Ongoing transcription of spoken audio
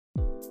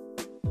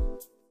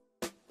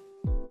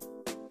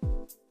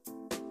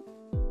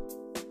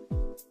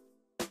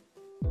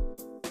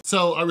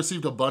So I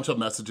received a bunch of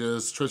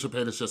messages. Trisha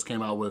Paytas just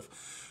came out with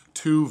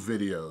 2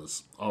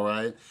 videos, all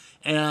right?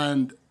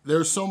 And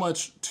there's so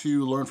much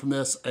to learn from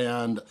this,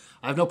 and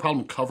I have no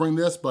problem covering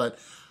this, but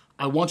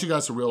I want you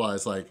guys to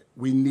realize, like,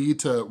 we need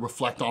to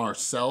reflect on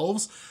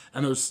ourselves,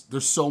 and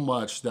there's so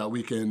much that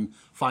we can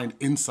find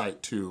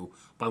insight to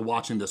by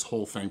watching this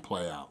whole thing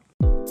play out.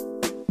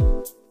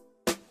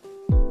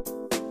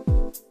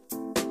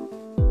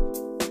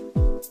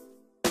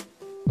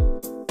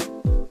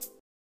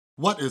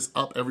 What is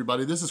up,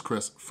 everybody? This is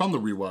Chris from the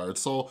Rewired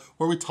Soul,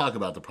 where we talk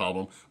about the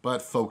problem,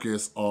 but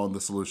focus on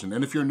the solution.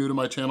 And if you're new to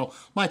my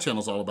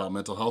channel's all about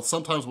mental health.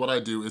 Sometimes what I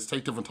do is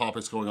take different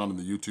topics going on in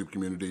the YouTube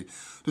community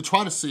to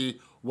try to see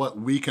what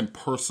we can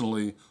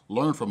personally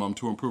learn from them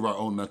to improve our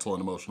own mental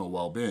and emotional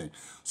well-being.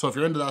 So if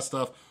you're into that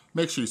stuff,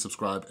 make sure you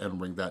subscribe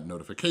and ring that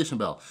notification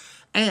bell.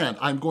 And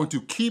I'm going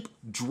to keep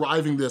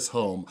driving this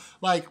home,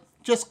 like,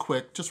 just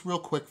real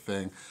quick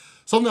thing.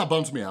 Something that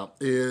bums me out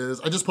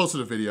is I just posted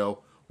a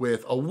video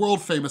with a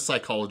world famous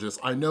psychologist.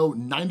 I know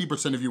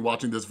 90% of you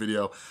watching this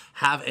video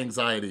have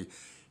anxiety.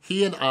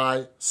 He and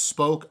I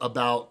spoke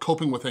about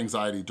coping with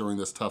anxiety during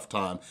this tough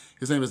time.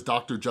 His name is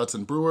Dr.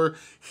 Judson Brewer.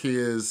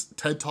 His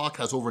TED Talk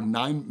has over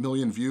 9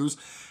 million views,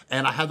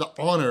 and I had the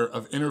honor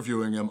of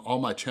interviewing him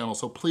on my channel.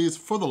 So please,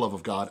 for the love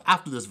of God,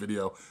 after this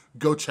video,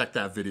 go check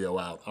that video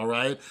out, all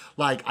right?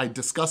 Like, I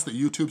discuss the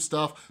YouTube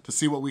stuff to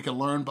see what we can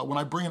learn, but when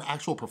I bring an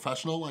actual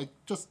professional, like,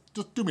 just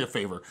do me a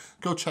favor.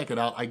 Go check it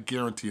out. I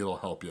guarantee it'll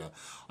help you,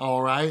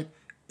 all right?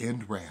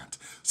 End rant.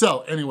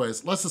 So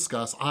anyways, let's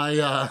discuss.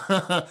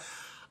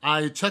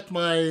 I checked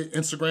my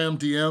Instagram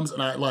DMs,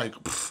 and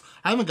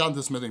I haven't gotten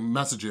this many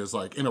messages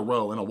like in a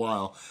row in a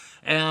while,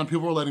 and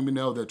people were letting me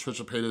know that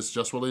Trisha Paytas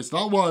just released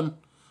not 1,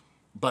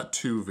 but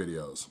 2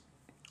 videos.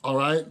 All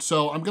right,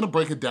 so I'm gonna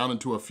break it down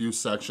into a few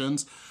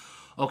sections,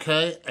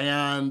 okay?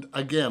 And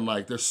again,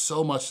 like, there's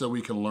so much that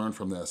we can learn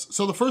from this.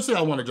 So the first thing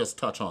I wanna just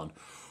touch on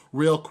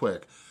real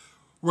quick,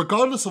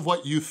 regardless of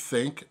what you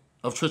think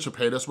of Trisha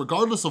Paytas,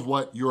 regardless of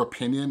what your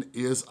opinion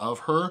is of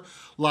her,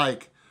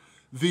 like,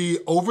 the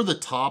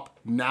over-the-top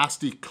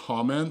nasty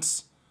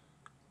comments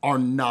are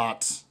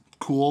not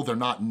cool, they're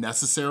not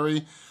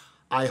necessary.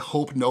 I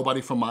hope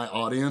nobody from my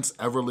audience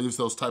ever leaves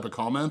those type of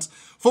comments.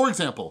 For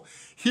example,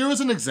 here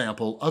is an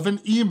example of an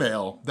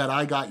email that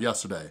I got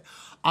yesterday.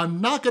 I'm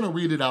not gonna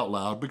read it out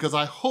loud because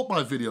I hope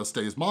my video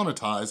stays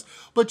monetized,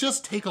 but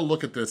just take a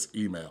look at this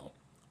email,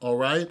 all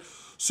right?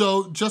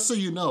 So just so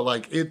you know,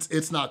 like,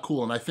 it's not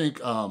cool, and I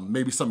think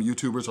maybe some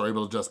YouTubers are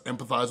able to just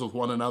empathize with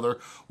one another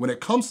when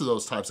it comes to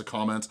those types of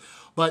comments.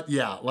 But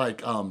yeah,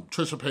 like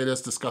Trisha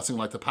Paytas discussing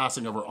like the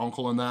passing of her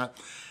uncle and that.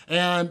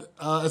 And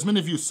as many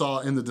of you saw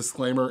in the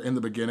disclaimer in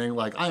the beginning,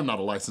 like, I am not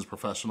a licensed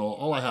professional.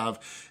 All I have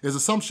is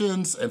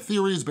assumptions and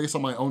theories based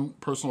on my own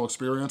personal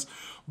experience.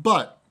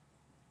 But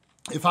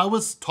if I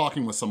was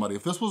talking with somebody,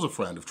 if this was a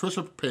friend, if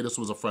Trisha Paytas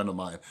was a friend of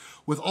mine,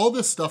 with all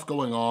this stuff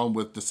going on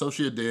with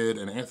DissociaDID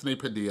and Anthony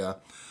Padilla,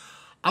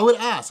 I would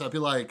ask, I'd be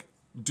like,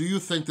 do you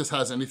think this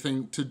has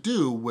anything to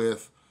do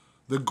with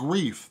the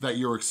grief that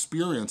you're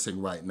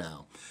experiencing right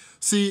now?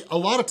 See, a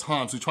lot of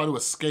times we try to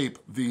escape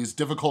these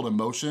difficult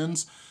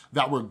emotions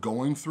that we're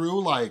going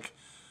through. Like,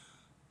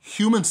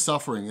 human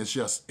suffering is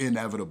just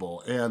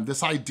inevitable. And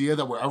this idea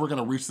that we're ever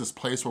gonna reach this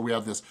place where we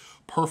have this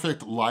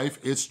perfect life,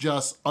 it's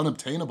just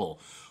unobtainable.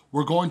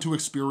 We're going to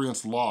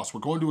experience loss, we're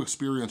going to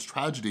experience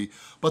tragedy,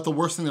 but the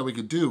worst thing that we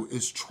could do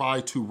is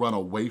try to run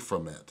away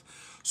from it.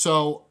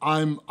 So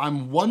I'm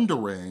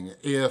wondering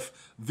if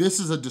this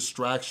is a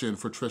distraction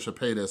for Trisha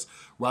Paytas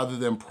rather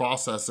than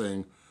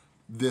processing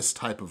this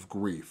type of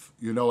grief.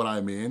 You know what I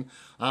mean?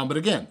 But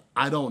again,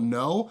 I don't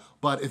know,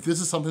 but if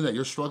this is something that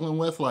you're struggling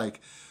with,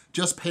 like,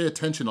 just pay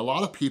attention. A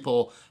lot of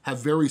people have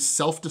very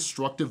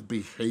self-destructive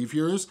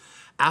behaviors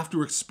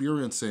after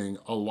experiencing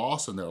a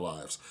loss in their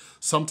lives.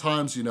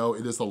 Sometimes, you know,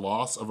 it is the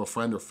loss of a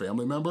friend or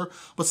family member,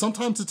 but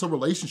sometimes it's a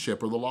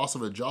relationship or the loss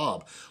of a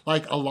job.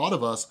 Like, a lot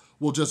of us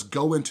will just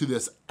go into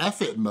this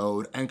F it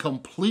mode and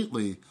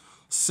completely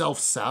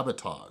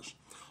self-sabotage.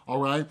 All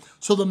right,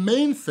 so the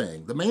main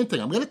thing,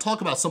 I'm gonna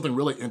talk about something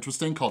really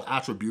interesting called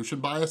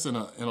attribution bias in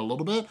a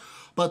little bit,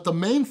 but the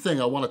main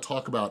thing I wanna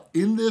talk about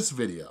in this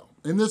video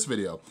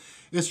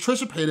is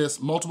Trisha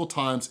Paytas multiple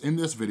times in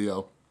this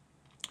video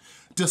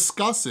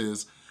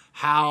discusses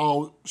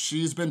how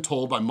she's been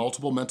told by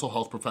multiple mental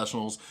health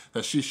professionals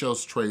that she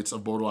shows traits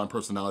of borderline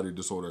personality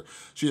disorder.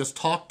 She has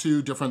talked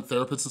to different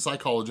therapists and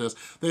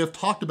psychologists. They have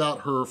talked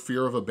about her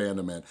fear of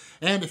abandonment.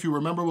 And if you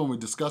remember when we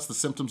discussed the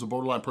symptoms of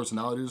borderline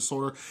personality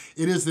disorder,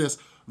 it is this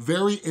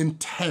very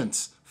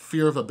intense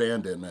fear of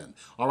abandonment,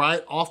 all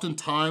right?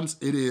 Oftentimes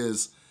it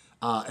is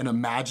an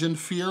imagined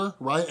fear,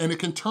 right? And it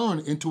can turn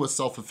into a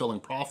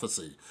self-fulfilling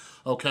prophecy,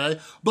 okay?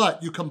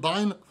 But you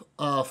combine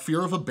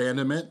fear of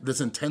abandonment,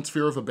 this intense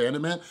fear of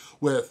abandonment,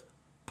 with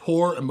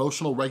poor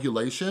emotional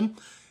regulation,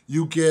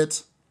 you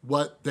get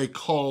what they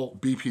call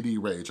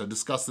BPD rage. I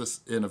discussed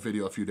this in a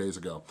video a few days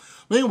ago.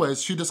 But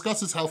anyways, she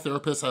discusses how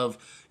therapists have,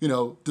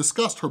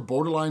 discussed her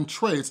borderline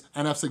traits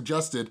and have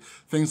suggested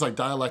things like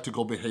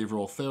dialectical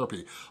behavioral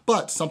therapy.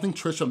 But something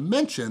Trisha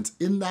mentions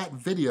in that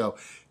video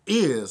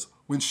is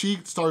when she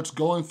starts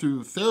going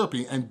through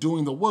therapy and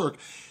doing the work,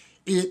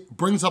 it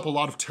brings up a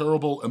lot of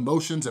terrible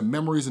emotions and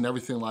memories and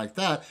everything like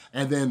that,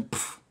 and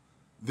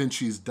then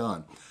she's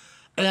done.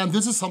 And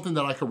this is something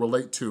that I can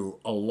relate to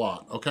a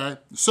lot, okay?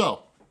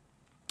 So,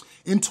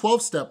 in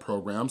 12-step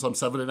programs, I'm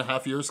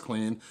 7.5 years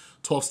clean,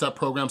 12-step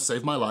programs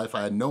saved my life.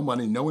 I had no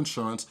money, no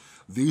insurance.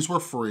 These were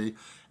free,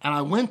 and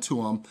I went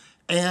to them,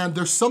 and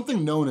there's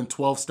something known in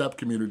 12-step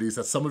communities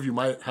that some of you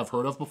might have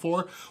heard of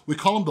before. We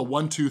call them the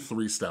 1, 2,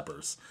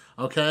 3-steppers,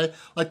 okay?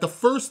 Like the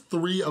first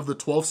 3 of the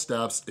 12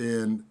 steps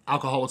in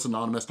Alcoholics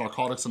Anonymous,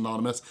 Narcotics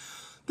Anonymous,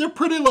 they're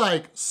pretty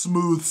like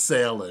smooth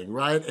sailing,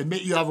 right?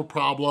 Admit you have a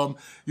problem,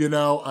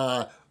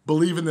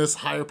 believe in this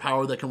higher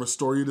power that can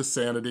restore you to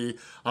sanity,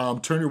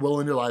 turn your will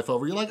and your life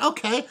over. You're like,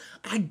 okay,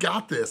 I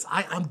got this.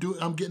 I'm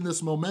getting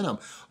this momentum.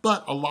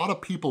 But a lot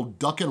of people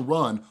duck and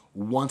run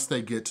once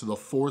they get to the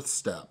 4th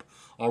step,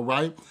 all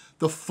right?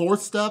 The 4th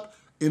step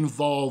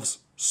involves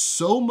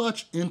so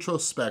much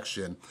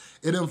introspection.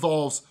 It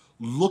involves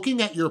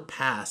looking at your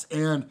past,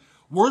 and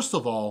worst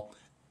of all,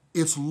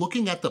 it's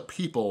looking at the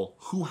people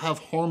who have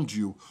harmed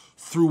you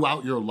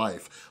throughout your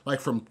life, like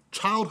from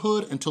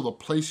childhood until the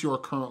place you're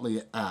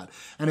currently at.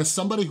 And as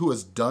somebody who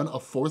has done a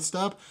 4th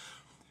step,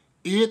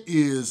 it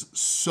is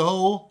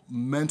so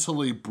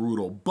mentally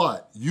brutal,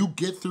 but you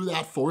get through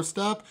that 4th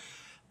step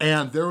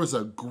and there is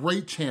a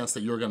great chance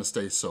that you're gonna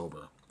stay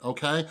sober,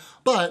 okay?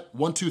 But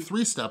 1, 2,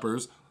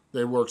 3-steppers,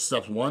 they work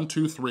steps 1,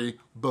 2, 3,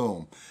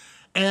 boom.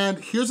 And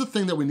here's the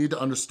thing that we need to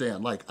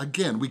understand. Like,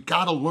 again, we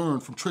gotta learn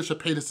from Trisha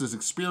Paytas'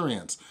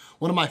 experience.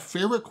 One of my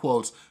favorite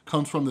quotes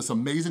comes from this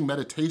amazing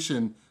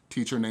meditation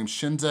teacher named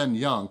Shinzen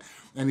Young,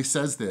 and he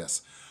says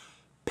this: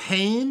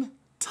 pain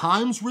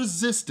times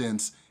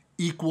resistance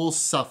equals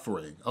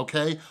suffering,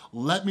 okay?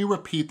 Let me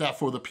repeat that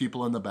for the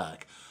people in the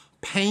back.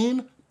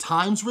 Pain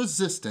times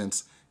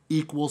resistance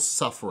equals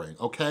suffering,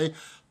 okay?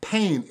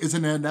 Pain is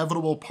an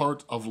inevitable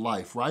part of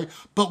life, right?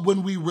 But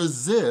when we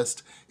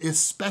resist,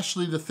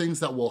 especially the things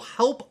that will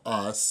help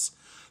us,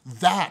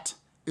 that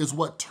is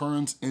what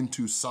turns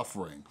into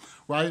suffering,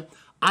 right?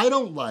 I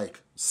don't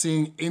like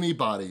seeing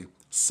anybody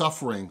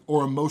suffering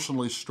or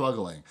emotionally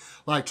struggling.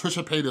 Like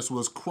Trisha Paytas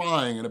was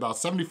crying in about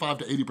 75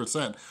 to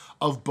 80%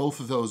 of both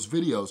of those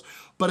videos.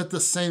 But at the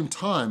same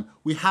time,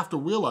 we have to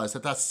realize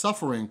that that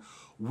suffering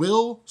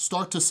will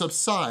start to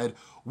subside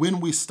when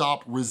we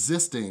stop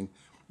resisting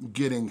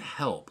getting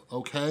help,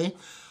 okay?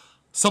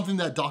 Something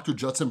that Dr.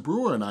 Judson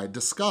Brewer and I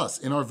discuss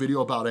in our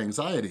video about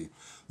anxiety.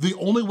 The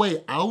only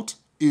way out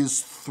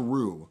is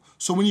through.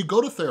 So when you go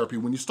to therapy,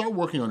 when you start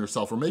working on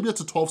yourself, or maybe it's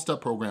a 12-step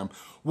program,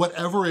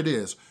 whatever it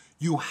is,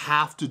 you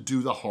have to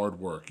do the hard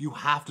work. You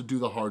have to do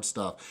the hard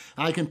stuff.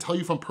 And I can tell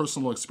you from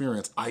personal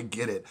experience, I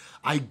get it.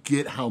 I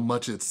get how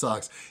much it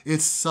sucks.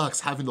 It sucks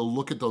having to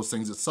look at those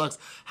things. It sucks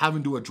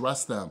having to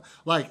address them.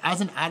 Like,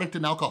 as an addict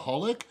and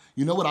alcoholic,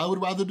 you know what I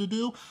would rather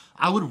do?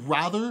 I would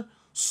rather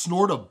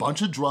snort a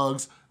bunch of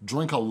drugs,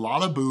 drink a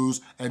lot of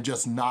booze, and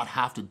just not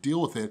have to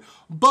deal with it.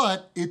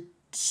 But it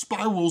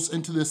spirals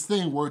into this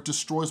thing where it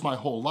destroys my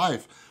whole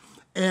life.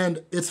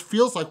 And it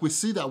feels like we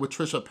see that with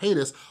Trisha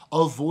Paytas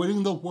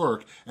avoiding the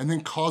work and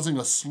then causing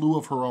a slew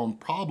of her own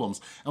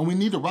problems. And we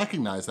need to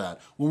recognize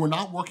that. When we're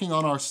not working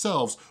on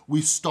ourselves,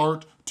 we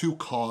start to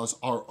cause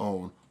our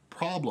own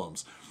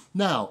problems.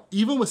 Now,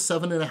 even with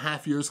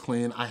 7.5 years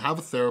clean, I have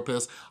a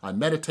therapist, I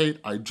meditate,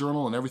 I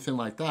journal and everything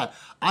like that,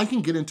 I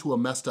can get into a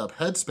messed up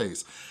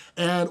headspace.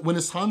 And when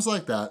it's times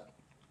like that,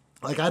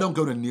 like I don't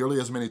go to nearly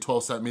as many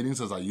 12-step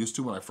meetings as I used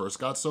to when I first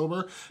got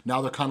sober.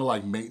 Now they're kind of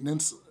like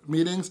maintenance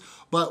meetings.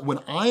 But when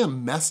I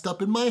am messed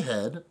up in my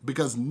head,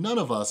 because none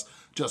of us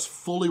just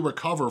fully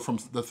recover from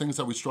the things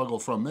that we struggle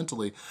from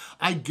mentally,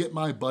 I get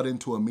my butt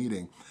into a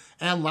meeting.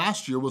 And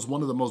last year was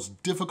one of the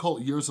most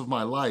difficult years of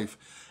my life.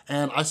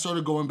 And I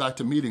started going back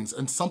to meetings,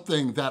 and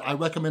something that I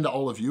recommend to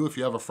all of you, if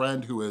you have a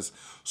friend who is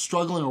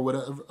struggling or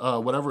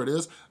whatever it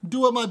is,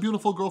 do what my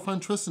beautiful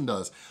girlfriend Tristan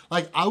does.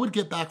 Like, I would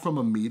get back from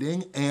a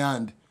meeting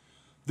and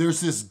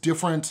there's this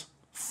different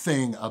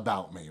thing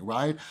about me,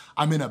 right?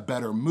 I'm in a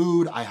better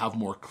mood, I have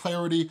more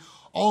clarity,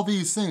 all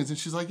these things. And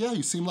she's like, yeah,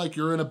 you seem like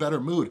you're in a better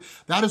mood.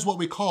 That is what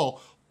we call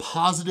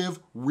positive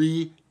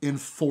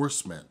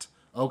reinforcement,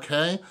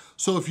 okay?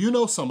 So if you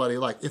know somebody,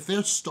 like if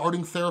they're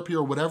starting therapy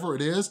or whatever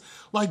it is,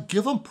 like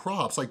give them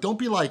props. Like don't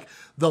be like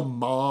the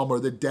mom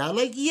or the dad,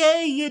 like,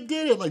 yay, you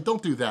did it. Like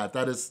don't do that,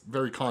 that is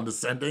very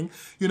condescending,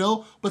 you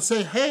know? But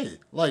say, hey,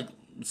 like,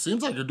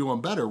 seems like you're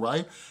doing better,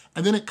 right?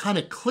 And then it kind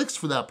of clicks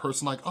for that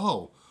person like,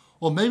 oh,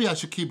 well, maybe I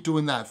should keep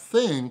doing that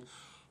thing.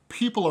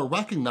 People are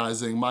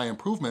recognizing my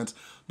improvements,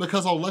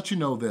 because I'll let you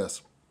know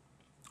this.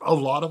 A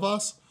lot of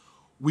us,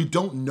 we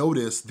don't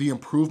notice the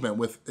improvement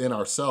within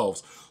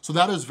ourselves. So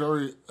that is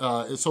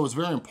it's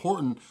very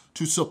important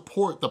to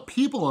support the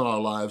people in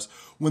our lives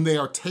when they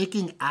are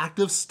taking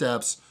active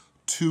steps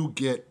to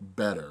get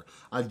better.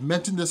 I've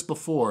mentioned this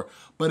before,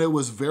 but it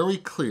was very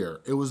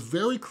clear. It was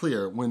very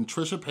clear when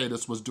Trisha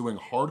Paytas was doing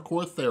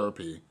hardcore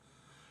therapy,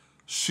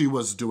 she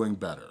was doing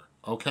better,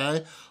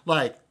 okay?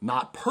 Like,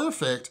 not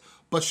perfect,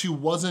 but she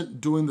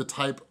wasn't doing the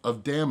type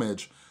of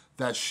damage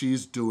that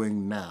she's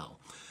doing now.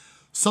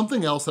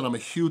 Something else that I'm a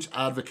huge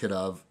advocate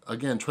of,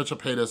 again, Trisha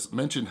Paytas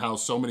mentioned how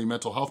so many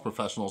mental health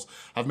professionals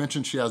have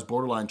mentioned she has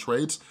borderline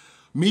traits.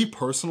 Me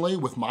personally,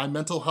 with my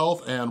mental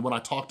health, and when I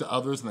talk to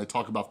others and they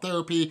talk about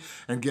therapy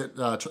and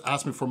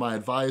ask me for my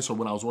advice, or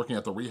when I was working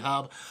at the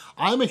rehab,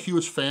 I'm a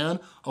huge fan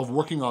of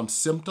working on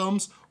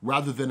symptoms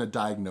rather than a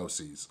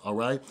diagnosis, all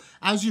right?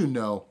 As you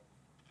know,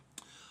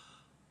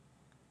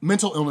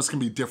 mental illness can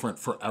be different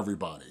for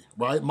everybody,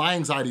 right? My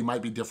anxiety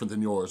might be different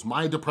than yours.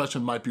 My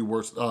depression might be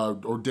worse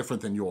or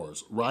different than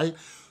yours, right?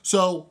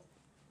 So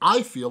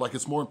I feel like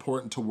it's more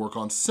important to work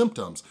on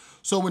symptoms.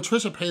 So when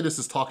Trisha Paytas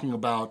is talking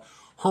about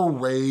her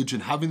rage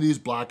and having these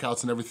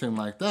blackouts and everything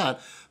like that,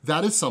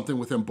 that is something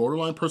within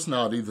borderline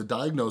personality, the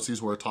diagnoses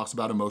where it talks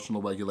about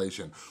emotional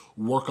regulation.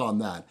 Work on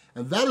that.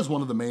 And that is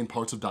one of the main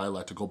parts of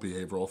dialectical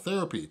behavioral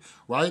therapy,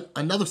 right?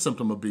 Another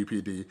symptom of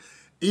BPD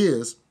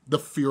is the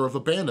fear of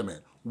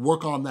abandonment.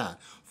 Work on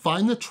that.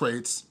 Find the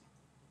traits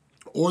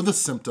or the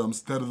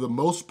symptoms that are the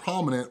most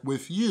prominent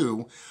with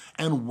you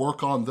and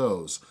work on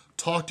those.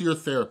 Talk to your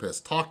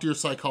therapist, talk to your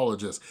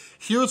psychologist.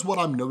 Here's what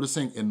I'm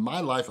noticing in my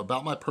life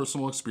about my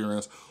personal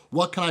experience.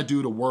 What can I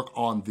do to work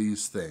on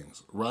these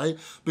things, right?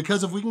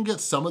 Because if we can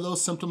get some of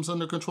those symptoms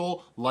under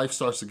control, life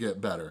starts to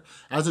get better.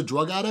 As a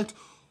drug addict,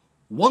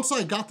 once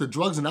I got the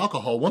drugs and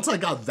alcohol, once I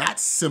got that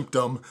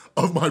symptom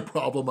of my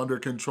problem under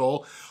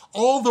control,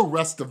 all the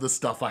rest of the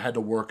stuff I had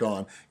to work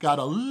on got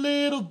a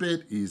little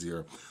bit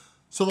easier.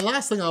 So the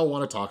last thing I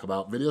want to talk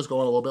about, video's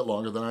going a little bit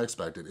longer than I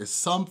expected, is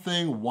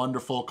something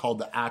wonderful called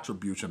the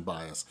attribution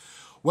bias.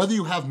 Whether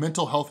you have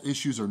mental health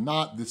issues or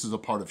not, this is a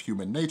part of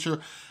human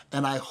nature,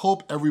 and I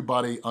hope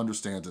everybody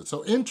understands it.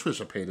 So in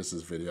Trisha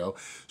Paytas' video,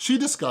 she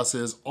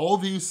discusses all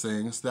these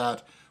things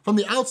that from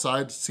the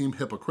outside seem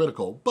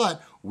hypocritical,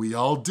 but we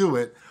all do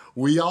it.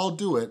 We all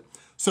do it.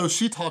 So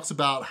she talks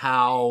about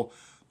how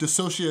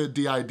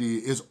DissociaDID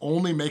is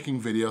only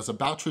making videos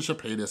about Trisha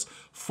Paytas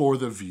for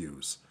the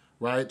views,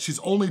 right? She's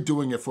only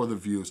doing it for the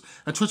views.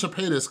 And Trisha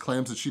Paytas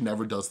claims that she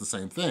never does the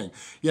same thing.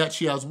 Yet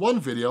she has one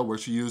video where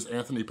she used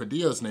Anthony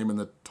Padilla's name in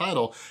the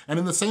title, and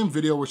in the same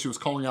video where she was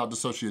calling out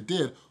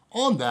DissociaDID,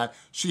 on that,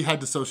 she had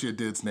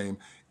DissociaDID's name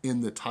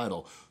in the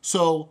title.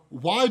 So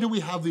why do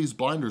we have these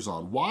blinders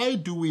on? Why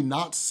do we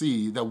not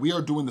see that we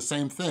are doing the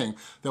same thing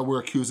that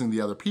we're accusing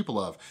the other people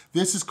of?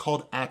 This is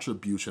called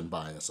attribution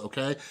bias,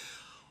 okay?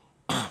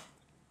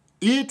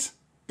 It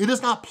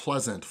is not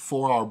pleasant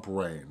for our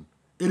brain.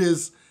 It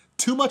is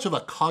too much of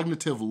a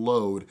cognitive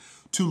load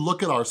to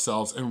look at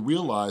ourselves and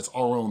realize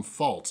our own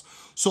faults.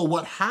 So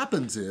what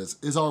happens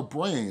is our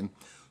brain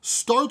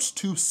starts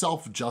to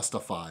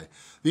self-justify.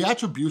 The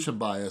attribution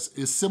bias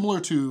is similar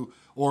to,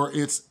 or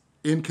it's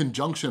in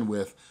conjunction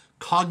with,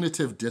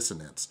 cognitive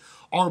dissonance.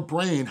 Our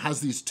brain has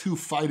these two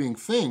fighting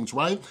things,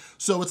 right?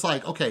 So it's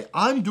like, okay,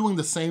 I'm doing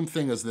the same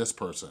thing as this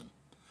person,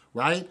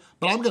 right?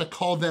 But I'm gonna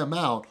call them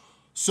out.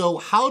 So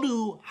how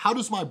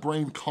does my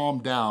brain calm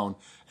down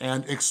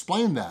and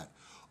explain that?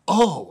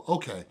 Oh,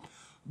 okay,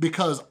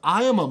 because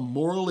I am a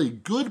morally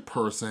good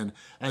person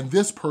and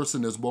this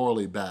person is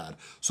morally bad.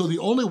 So the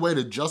only way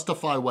to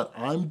justify what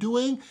I'm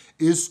doing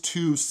is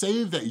to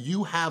say that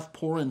you have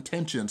poor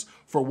intentions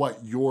for what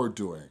you're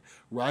doing,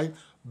 right?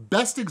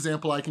 Best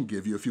example I can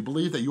give you, if you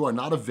believe that you are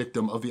not a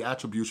victim of the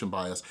attribution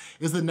bias,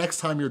 is the next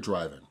time you're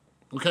driving.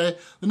 Okay?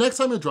 The next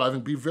time you're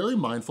driving, be very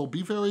mindful,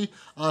 be very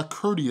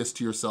courteous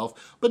to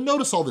yourself, but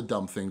notice all the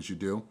dumb things you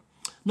do.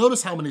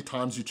 Notice how many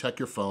times you check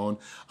your phone.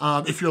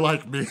 If you're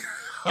like me,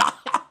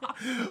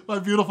 my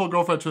beautiful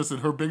girlfriend Tristan,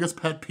 her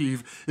biggest pet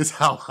peeve is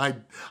how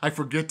I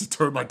forget to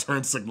turn my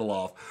turn signal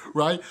off,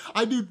 right?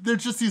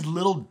 There's just these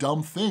little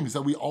dumb things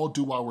that we all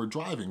do while we're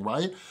driving,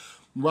 right?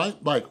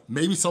 Right? Like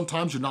maybe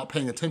sometimes you're not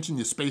paying attention,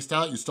 you spaced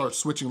out, you start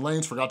switching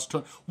lanes, forgot to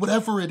turn,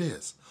 whatever it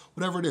is.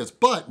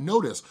 But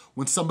notice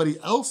when somebody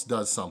else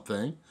does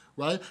something,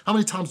 right? How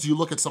many times do you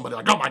look at somebody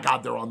like, oh my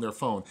God, they're on their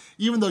phone.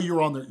 Even though you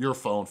were on your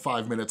phone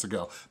 5 minutes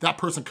ago, that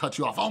person cut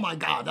you off, oh my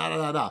God, da da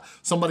da da.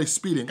 Somebody's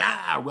speeding,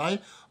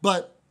 right?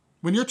 But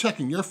when you're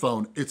checking your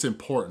phone, it's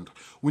important.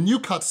 When you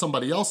cut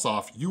somebody else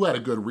off, you had a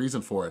good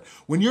reason for it.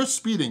 When you're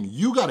speeding,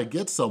 you gotta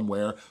get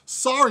somewhere.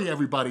 Sorry,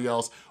 everybody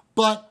else,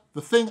 but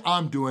the thing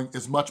I'm doing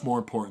is much more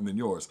important than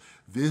yours.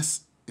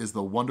 This is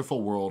the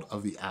wonderful world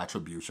of the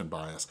attribution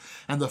bias.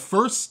 And the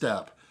first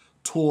step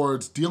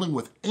towards dealing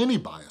with any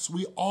bias,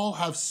 we all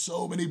have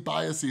so many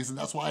biases, and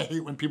that's why I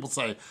hate when people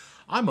say,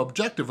 I'm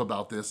objective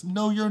about this.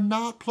 No, you're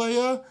not,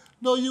 playa.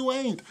 No, you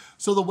ain't.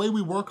 So the way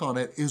we work on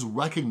it is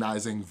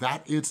recognizing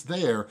that it's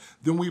there,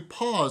 then we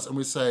pause and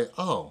we say,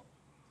 oh,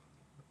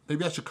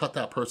 maybe I should cut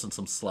that person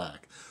some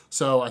slack.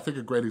 So I think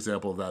a great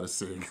example of that is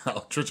seeing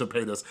how Trisha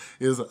Paytas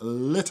is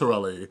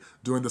literally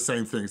doing the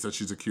same things that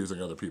she's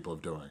accusing other people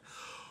of doing.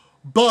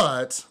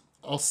 But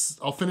I'll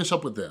finish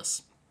up with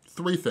this.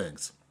 3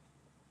 things.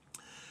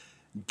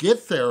 get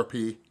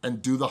therapy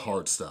and do the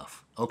hard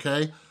stuff,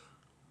 okay?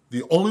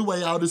 The only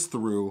way out is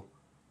through.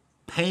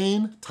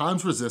 Pain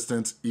times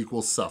resistance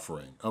equals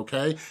suffering,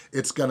 okay?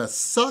 It's gonna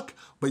suck,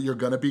 but you're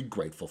gonna be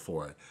grateful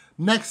for it.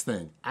 Next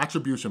thing,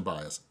 attribution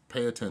bias,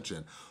 pay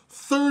attention.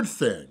 Third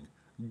thing,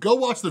 go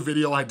watch the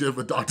video I did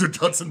with Dr.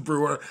 Judson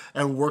Brewer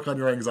and work on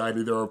your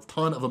anxiety. There are a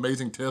ton of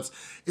amazing tips.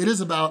 It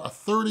is about a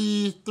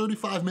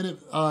 35 minute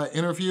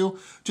interview.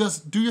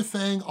 Just do your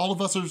thing. All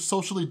of us are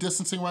socially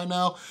distancing right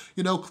now.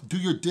 You know, do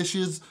your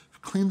dishes,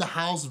 clean the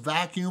house,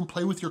 vacuum,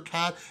 play with your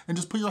cat, and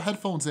just put your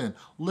headphones in.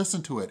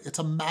 Listen to it. It's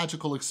a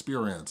magical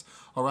experience,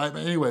 all right?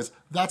 But anyways,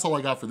 that's all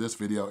I got for this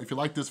video. If you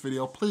like this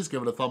video, please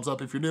give it a thumbs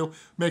up. If you're new,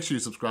 make sure you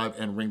subscribe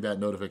and ring that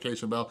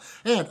notification bell.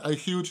 And a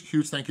huge,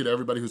 huge thank you to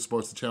everybody who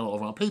supports the channel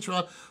over on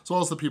Patreon, as well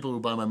as the people who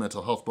buy my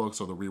mental health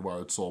books or the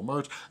Rewired Soul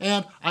merch.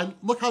 And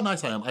look how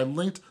nice I am. I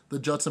linked the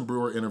Judson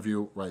Brewer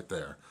interview right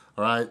there,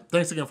 all right?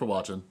 Thanks again for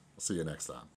watching. I'll see you next time.